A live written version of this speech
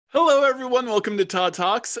Hello, everyone. Welcome to Todd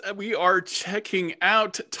Talks. We are checking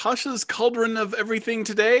out Tasha's Cauldron of everything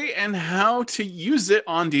today and how to use it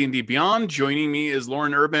on D&D Beyond. Joining me is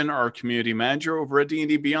Lauren Urban, our community manager over at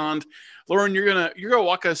D&D Beyond. Lauren, you're gonna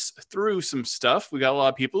walk us through some stuff. We got a lot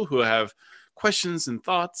of people who have questions and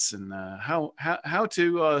thoughts and how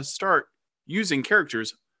to start using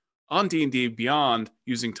characters on D&D Beyond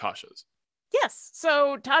using Tasha's. Yes.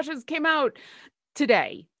 So Tasha's came out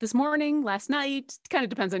today, this morning, last night. Kind of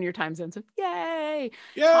depends on your time zone. So yay.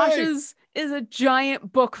 Yay! Tasha's is a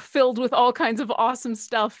giant book filled with all kinds of awesome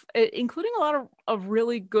stuff, including a lot of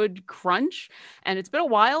really good crunch. And it's been a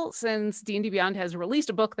while since D&D Beyond has released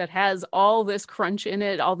a book that has all this crunch in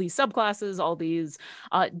it, all these subclasses, all these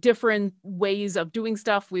different ways of doing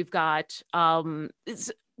stuff. We've got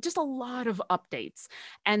it's just a lot of updates.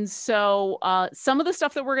 And so some of the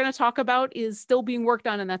stuff that we're going to talk about is still being worked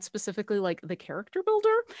on, and that's specifically like the character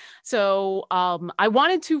builder. So I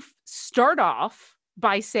wanted to start off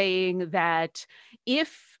by saying that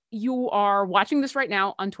if you are watching this right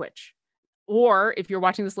now on Twitch, or if you're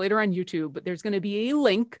watching this later on YouTube, there's going to be a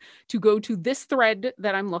link to go to this thread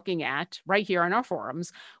that I'm looking at right here on our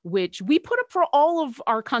forums, which we put up for all of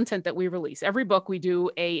our content that we release. Every book we do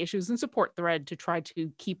a issues and support thread to try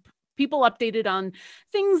to keep people updated on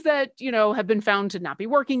things that, have been found to not be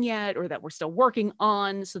working yet or that we're still working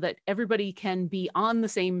on, so that everybody can be on the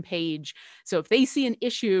same page. So if they see an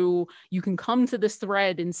issue, you can come to this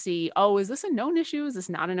thread and see, oh, is this a known issue? Is this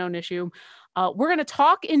not a known issue? We're going to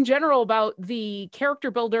talk in general about the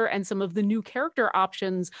character builder and some of the new character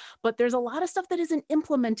options, but there's a lot of stuff that isn't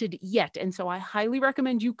implemented yet. And so I highly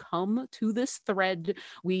recommend you come to this thread.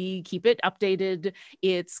 We keep it updated.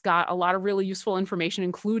 It's got a lot of really useful information,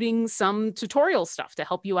 including some tutorial stuff to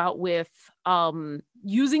help you out with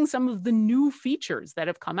using some of the new features that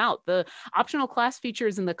have come out. The optional class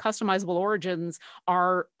features and the customizable origins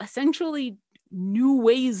are essentially new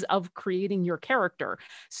ways of creating your character.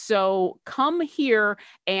 So come here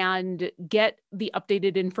and get the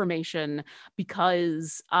updated information,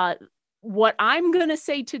 because what I'm going to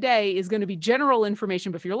say today is going to be general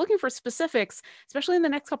information. But if you're looking for specifics, especially in the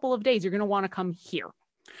next couple of days, you're going to want to come here.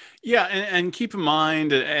 Yeah, and keep in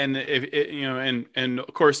mind, and if and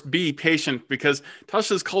of course, be patient, because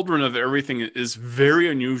Tasha's Cauldron of everything is very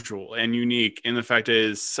unusual and unique in the fact that it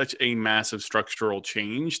is such a massive structural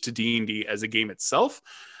change to D&D as a game itself.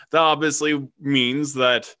 That obviously means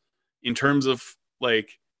that in terms of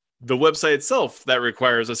like the website itself, that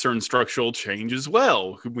requires a certain structural change as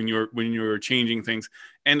well when you're changing things.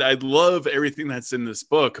 And I love everything that's in this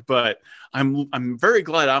book, but I'm very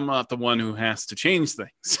glad I'm not the one who has to change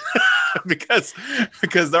things because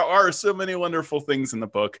there are so many wonderful things in the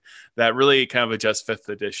book that really kind of adjust fifth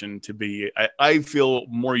edition to be, I feel,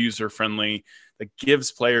 more user friendly, that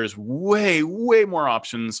gives players way more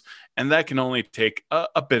options, and that can only take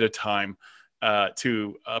a bit of time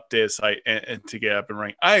to update a site and to get up and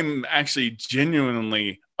running. I'm actually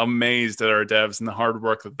genuinely amazed at our devs and the hard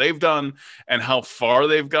work that they've done and how far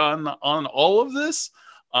they've gone on all of this.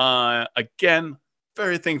 Again,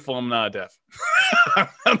 very thankful I'm not a dev.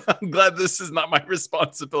 I'm glad this is not my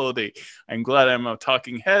responsibility. I'm glad I'm a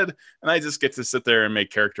talking head and I just get to sit there and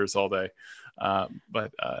make characters all day.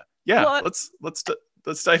 Yeah, well,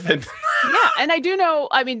 let's dive in. Yeah, and I do know,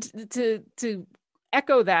 I mean, to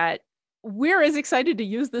echo that, we're as excited to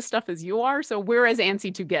use this stuff as you are. So we're as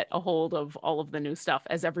antsy to get a hold of all of the new stuff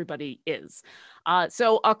as everybody is.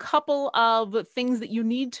 So a couple of things that you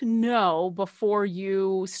need to know before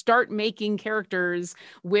you start making characters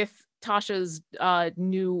with Tasha's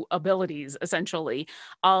new abilities, essentially.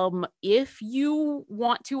 If you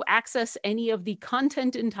want to access any of the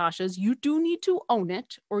content in Tasha's, you do need to own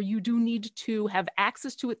it, or you do need to have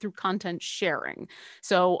access to it through content sharing.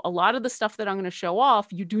 So a lot of the stuff that I'm going to show off,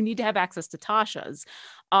 you do need to have access to Tasha's.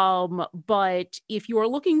 But if you're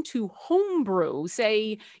looking to homebrew,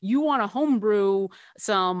 say you want to homebrew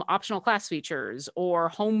some optional class features or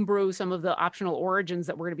homebrew some of the optional origins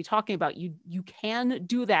that we're going to be talking about, you can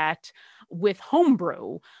do that with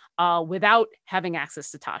homebrew without having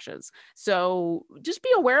access to Tasha's. So just be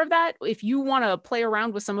aware of that. If you want to play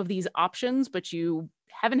around with some of these options, but you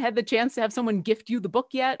haven't had the chance to have someone gift you the book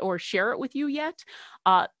yet or share it with you yet,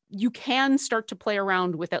 you can start to play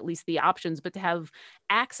around with at least the options. But to have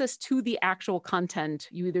access to the actual content,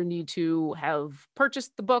 you either need to have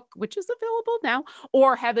purchased the book, which is available now,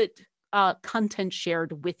 or have it content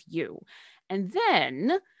shared with you. And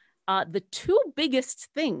then the two biggest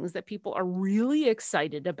things that people are really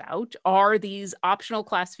excited about are these optional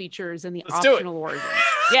class features and the optional origins.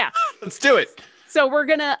 Yeah. Let's do it. So we're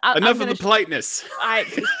gonna enough of the politeness. I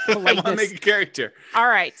want to make a character. All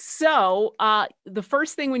right. So the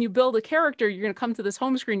first thing when you build a character, you're gonna come to this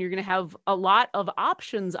home screen. You're gonna have a lot of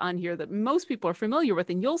options on here that most people are familiar with,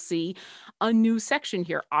 and you'll see a new section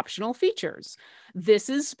here: optional features. This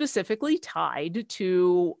is specifically tied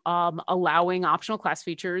to allowing optional class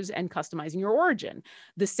features and customizing your origin.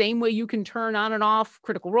 The same way you can turn on and off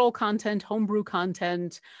Critical Role content, homebrew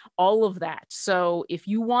content, all of that. So if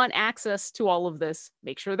you want access to all of this,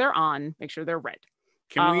 make sure they're on, make sure they're red.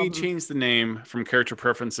 Can we change the name from Character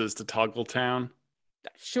Preferences to Toggle Town?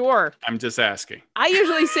 Sure. I'm just asking. I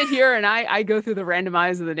usually sit here and I go through the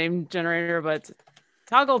randomize of the name generator, but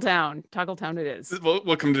Toggle Town it is.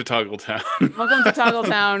 Welcome to Toggle Town. Welcome to Toggle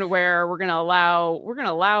Town, where we're gonna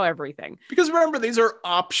allow everything. Because remember, these are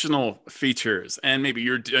optional features, and maybe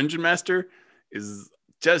your dungeon master is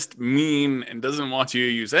just mean and doesn't want you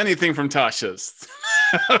to use anything from Tasha's.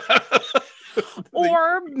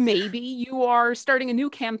 Or maybe you are starting a new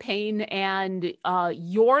campaign and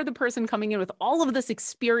you're the person coming in with all of this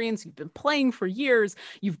experience. You've been playing for years.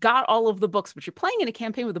 You've got all of the books, but you're playing in a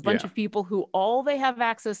campaign with a bunch of people who all they have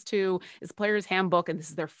access to is the player's handbook, and this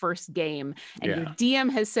is their first game. And your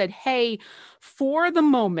DM has said, hey, for the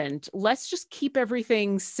moment, let's just keep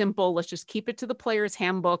everything simple. Let's just keep it to the player's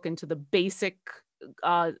handbook and to the basic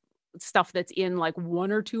stuff that's in like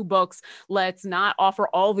 1 or 2 books. Let's not offer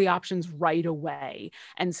all the options right away.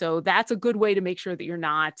 And so that's a good way to make sure that you're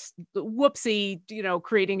not whoopsie,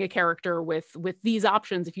 creating a character with these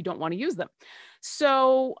options if you don't want to use them.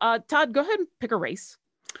 So Todd, go ahead and pick a race.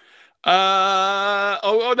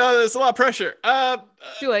 Oh no, there's a lot of pressure.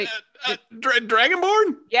 Too late.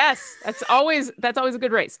 Dragonborn? Yes, that's always a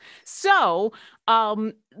good race. So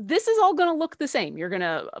this is all going to look the same. You're going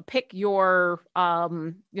to pick your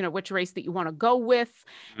which race that you want to go with,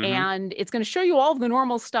 and it's going to show you all of the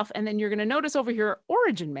normal stuff, and then you're going to notice over here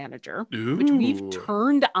Origin Manager, which we've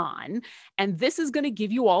turned on, and this is going to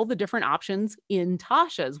give you all the different options in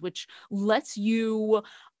Tasha's, which lets you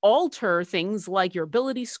alter things like your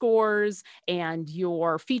ability scores and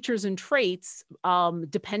your features and traits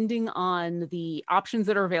depending on the options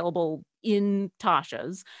that are available in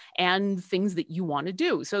Tasha's and things that you want to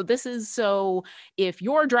do. So this is so if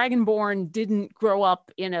your Dragonborn didn't grow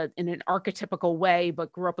up in an archetypical way,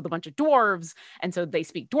 but grew up with a bunch of dwarves, and so they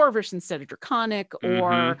speak Dwarvish instead of Draconic,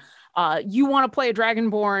 or you want to play a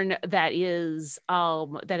Dragonborn that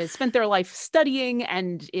has spent their life studying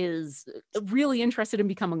and is really interested in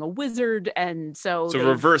becoming a wizard, and so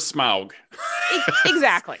reverse Smaug.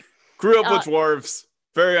 Exactly. Grew up with dwarves,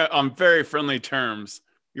 on very friendly terms.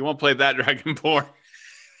 You won't play that Dragonborn.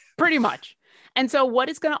 Pretty much. And so what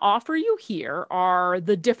it's going to offer you here are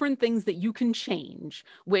the different things that you can change,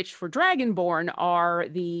 which for Dragonborn are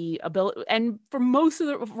the ability, and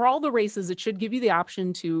for all the races, it should give you the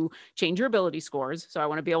option to change your ability scores. So I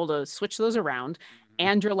want to be able to switch those around,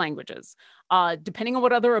 and your languages. Depending on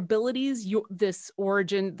what other abilities this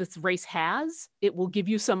race has, it will give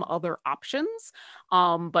you some other options.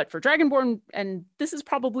 But for Dragonborn, and this is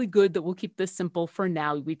probably good that we'll keep this simple for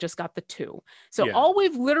now. We've just got the 2. So all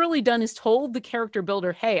we've literally done is told the character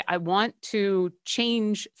builder, hey, I want to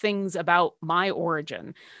change things about my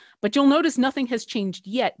origin. But you'll notice nothing has changed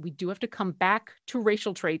yet. We do have to come back to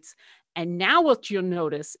racial traits. And now what you'll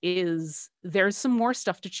notice is there's some more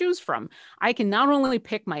stuff to choose from. I can not only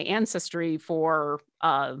pick my ancestry for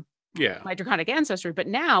my Draconic ancestry, but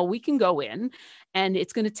now we can go in and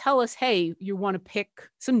it's going to tell us, hey, you want to pick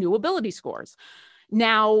some new ability scores.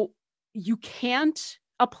 Now, you can't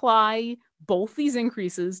apply both these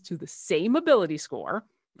increases to the same ability score,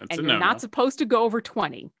 and you're not supposed to go over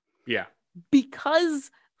 20. Yeah.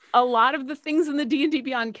 Because a lot of the things in the D&D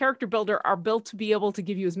Beyond character builder are built to be able to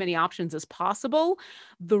give you as many options as possible.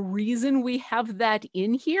 The reason we have that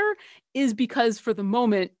in here is because for the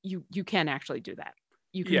moment, you can actually do that.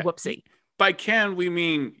 You can whoopsie. By can, we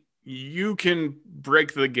mean you can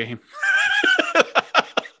break the game.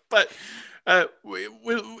 But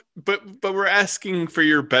we're asking for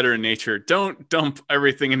your better nature. Don't dump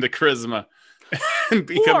everything into charisma and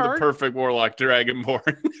become the perfect warlock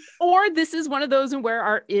Dragonborn. Or this is one of those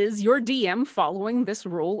where is your DM following this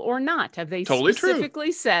rule or not? Have they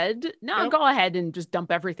specifically said, no, go ahead and just dump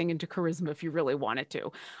everything into charisma if you really wanted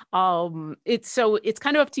to? It's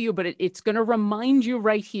kind of up to you, but it's going to remind you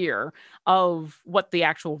right here of what the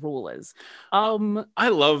actual rule is. I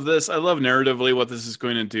love this. I love narratively what this is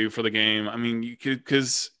going to do for the game. I mean, you could,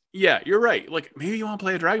 because you're right. Like maybe you want to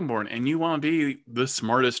play a Dragonborn and you want to be the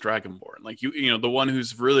smartest Dragonborn, like the one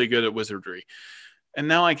who's really good at wizardry. And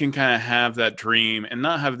now I can kind of have that dream and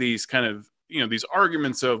not have these kind of, these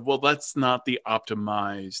arguments of, well, that's not the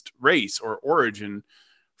optimized race or origin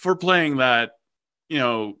for playing that,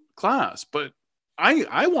 class. But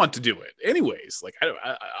I want to do it anyways. Like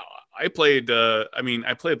I played,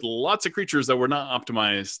 I played lots of creatures that were not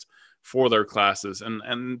optimized for their classes,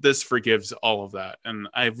 and this forgives all of that. And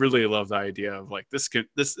I really love the idea of like, this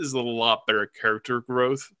is a lot better character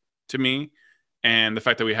growth to me. And the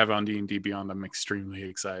fact that we have it on D&D Beyond, I'm extremely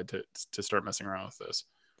excited to start messing around with this.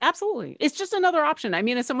 Absolutely. It's just another option. I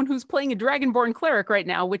mean, as someone who's playing a Dragonborn cleric right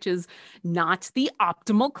now, which is not the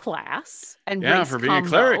optimal class and race for being combo, a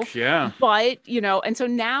cleric, yeah. But, and so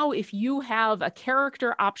now if you have a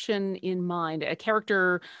character option in mind, a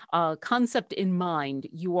character concept in mind,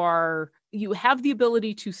 you have the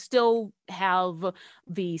ability to still have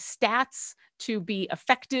the stats to be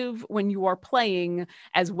effective when you are playing,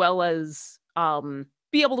 as well as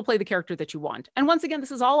be able to play the character that you want. And once again,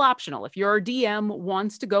 this is all optional. If your DM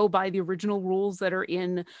wants to go by the original rules that are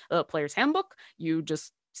in the player's handbook, you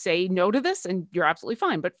just say no to this and you're absolutely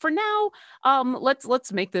fine. But for now,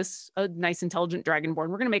 let's make this a nice, intelligent Dragonborn.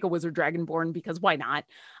 We're going to make a wizard Dragonborn because why not?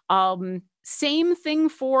 Same thing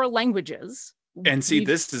for languages. And see,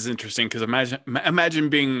 this is interesting because imagine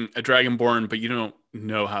being a Dragonborn, but you don't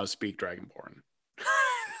know how to speak Dragonborn.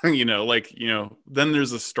 Then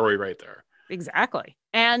there's a story right there. Exactly.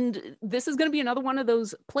 And this is going to be another one of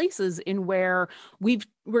those places in where we're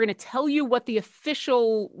going to tell you what the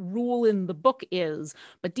official rule in the book is,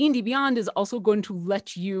 but D&D Beyond is also going to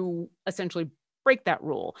let you essentially break that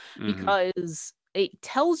rule, because it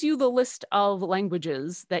tells you the list of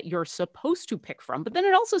languages that you're supposed to pick from, but then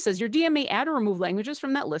it also says your DM may add or remove languages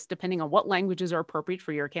from that list depending on what languages are appropriate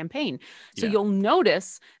for your campaign. So you'll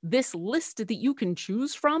notice this list that you can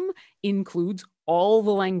choose from includes all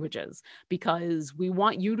the languages, because we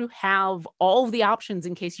want you to have all of the options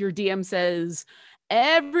in case your DM says,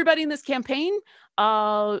 everybody in this campaign,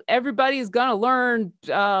 everybody is going to learn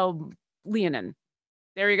Leonin.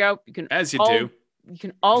 There you go. You can, as you do. You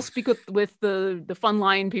can all speak with the fun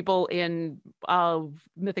line people in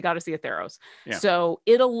Mythic Odyssey of Theros. Yeah. So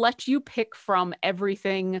it'll let you pick from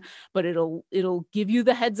everything, but it'll give you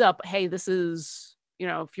the heads up. Hey, this is,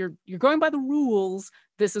 if you're going by the rules,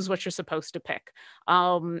 this is what you're supposed to pick.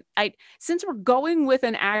 Since we're going with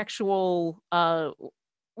an actual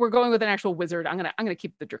wizard, I'm gonna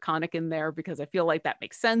keep the Draconic in there because I feel like that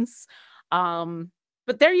makes sense.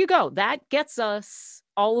 But there you go. That gets us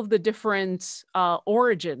all of the different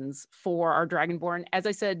origins for our Dragonborn. As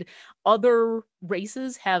I said, other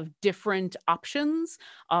races have different options.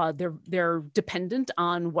 They're dependent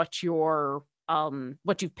on what you've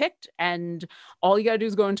picked, and all you gotta do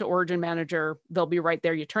is go into Origin Manager. They'll be right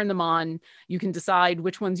there. You turn them on. You can decide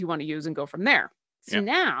which ones you want to use and go from there. So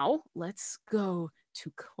now let's go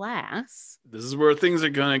to class. This is where things are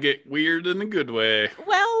gonna get weird in a good way.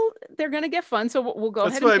 Well, they're gonna get fun, so we'll go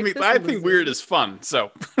ahead and pick this. I think weird is fun.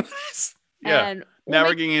 So yeah. And now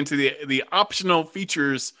we're getting into the optional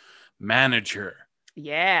features manager.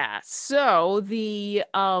 Yeah. So the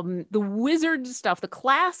wizard stuff, the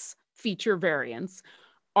class feature variants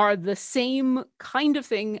are the same kind of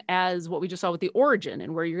thing as what we just saw with the origin,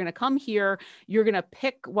 and where you're going to come here, you're going to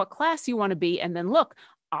pick what class you want to be, and then look,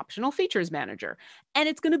 optional features manager. And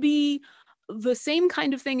it's going to be the same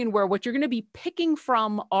kind of thing in where what you're going to be picking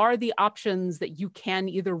from are the options that you can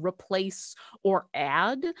either replace or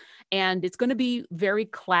add. And it's going to be very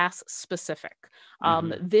class specific.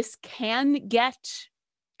 This can get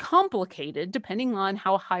complicated depending on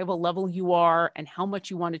how high of a level you are and how much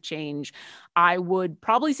you want to change. I would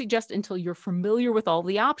probably suggest, until you're familiar with all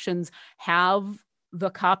the options, have the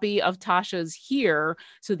copy of Tasha's here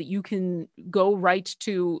so that you can go right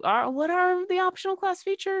to what are the optional class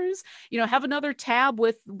features, have another tab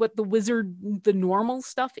with what the wizard, the normal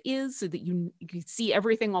stuff is, so that you can see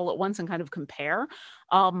everything all at once and kind of compare.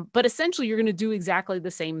 But essentially you're going to do exactly the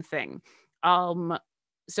same thing.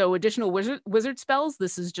 So additional wizard spells,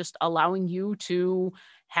 this is just allowing you to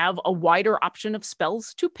have a wider option of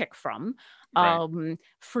spells to pick from. Right.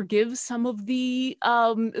 Forgive some of the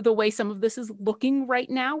way some of this is looking right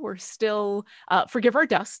now. We're still forgive our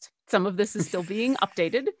dust. Some of this is still being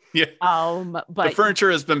updated. Yeah. But the furniture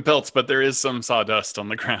has been built, but there is some sawdust on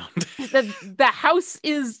the ground. the house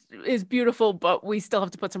is beautiful, but we still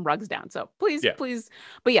have to put some rugs down. So please.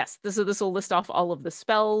 But yes, this will list off all of the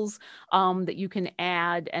spells that you can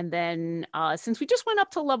add. And then since we just went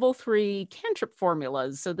up to level 3 cantrip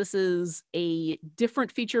formulas, so this is a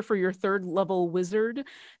different feature for your 3rd level wizard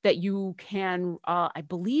that you can, I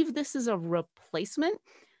believe this is a replacement.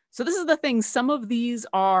 So this is the thing. Some of these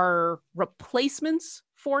are replacements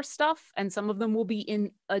for stuff, and some of them will be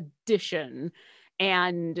in addition.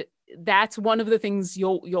 And that's one of the things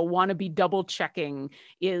you'll want to be double checking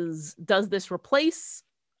is, does this replace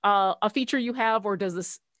a feature you have, or does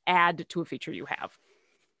this add to a feature you have?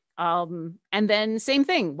 And then same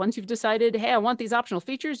thing, once you've decided, hey, I want these optional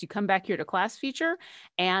features, you come back here to class feature,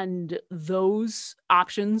 and those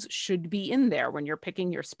options should be in there when you're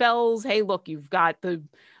picking your spells. Hey, look, you've got the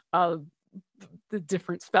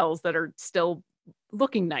different spells that are still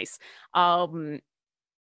looking nice.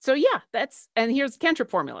 So yeah, and here's cantrip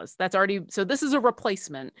formulas. That's already, so this is a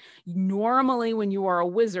replacement. Normally when you are a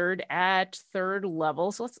wizard at 3rd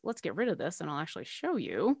level, so let's get rid of this and I'll actually show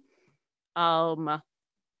you.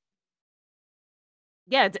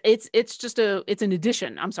 Yeah, it's just it's an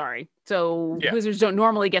addition. I'm sorry. So wizards don't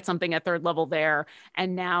normally get something at 3rd level there,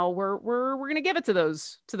 and now we're gonna give it to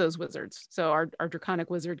those wizards. So our draconic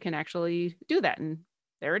wizard can actually do that, and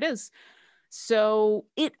there it is. So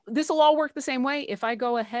this will all work the same way. If I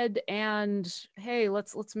go ahead and, hey,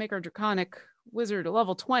 let's make our draconic wizard a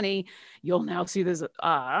level 20, you'll now see there's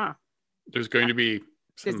going to be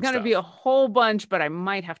a whole bunch, but I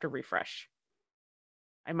might have to refresh.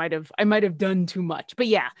 I might have done too much. But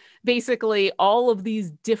yeah, basically all of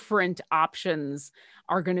these different options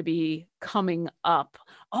are going to be coming up.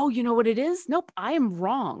 Oh, you know what it is? Nope, I am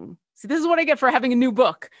wrong. See, this is what I get for having a new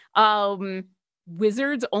book.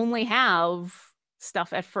 Wizards only have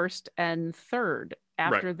stuff at 1st and 3rd.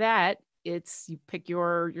 After that, it's you pick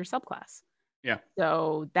your subclass. Yeah.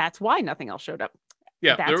 So that's why nothing else showed up.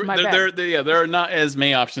 Yeah, there are not as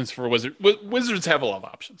many options for wizards. Wizards have a lot of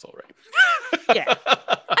options already. Yeah.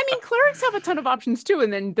 I mean, clerics have a ton of options too,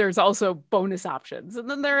 and then there's also bonus options. And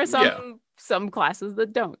then there are some classes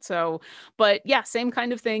that don't. So, but yeah, same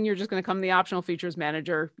kind of thing. You're just going to come to the optional features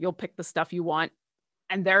manager. You'll pick the stuff you want,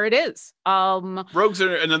 and there it is. Rogues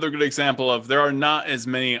are another good example of there are not as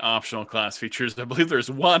many optional class features. I believe there's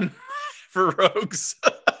one for rogues.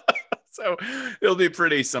 So it'll be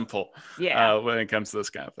pretty simple when it comes to this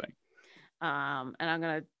kind of thing. And I'm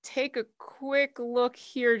going to take a quick look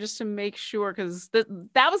here just to make sure, because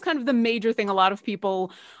that was kind of the major thing. A lot of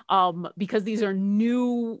people, because these are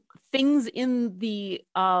new things in the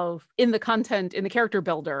content, in the character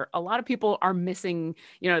builder, a lot of people are missing,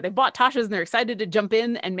 they bought Tashas and they're excited to jump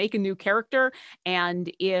in and make a new character.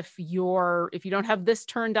 And if you don't have this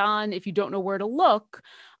turned on, if you don't know where to look,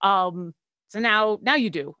 so now you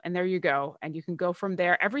do, and there you go. And you can go from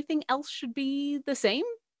there. Everything else should be the same,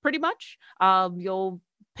 pretty much. You'll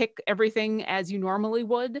pick everything as you normally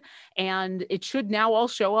would, and it should now all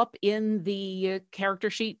show up in the character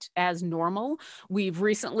sheet as normal. We've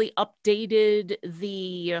recently updated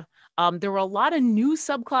there were a lot of new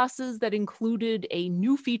subclasses that included a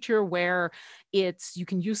new feature where you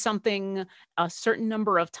can use something a certain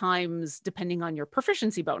number of times depending on your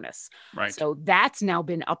proficiency bonus. Right. So that's now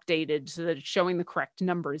been updated so that it's showing the correct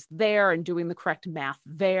numbers there and doing the correct math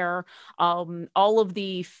there. All of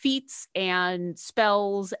the feats and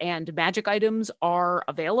spells and magic items are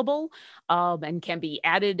available and can be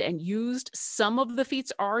added and used. Some of the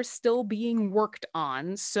feats are still being worked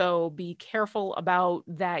on, so be careful about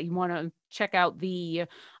that. You want to check out the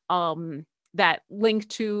that link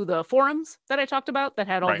to the forums that I talked about that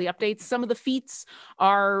had all the updates. Some of the feats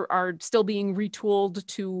are still being retooled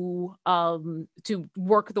to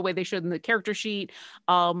work the way they should in the character sheet.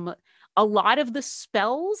 A lot of the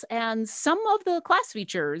spells and some of the class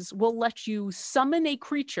features will let you summon a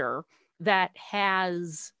creature that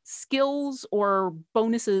has skills or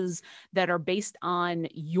bonuses that are based on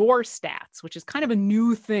your stats, which is kind of a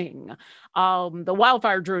new thing. The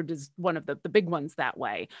Wildfire Druid is one of the big ones that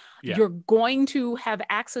way. Yeah. You're going to have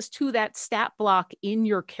access to that stat block in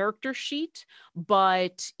your character sheet,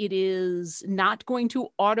 but it is not going to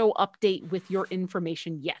auto update with your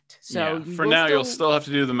information yet. So for now, you'll still have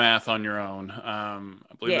to do the math on your own. I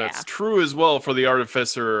believe that's true as well for the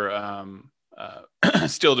Artificer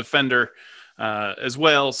Steel Defender as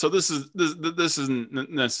well. So this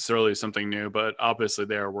isn't necessarily something new, but obviously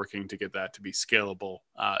they are working to get that to be scalable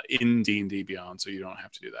in D&D Beyond, so you don't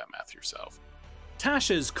have to do that math yourself.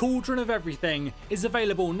 Tasha's Cauldron of Everything is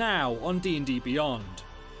available now on D&D Beyond.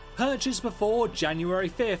 Purchase before January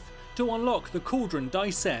 5th to unlock the Cauldron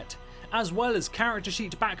dice set, as well as character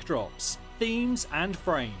sheet backdrops, themes and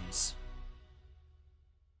frames.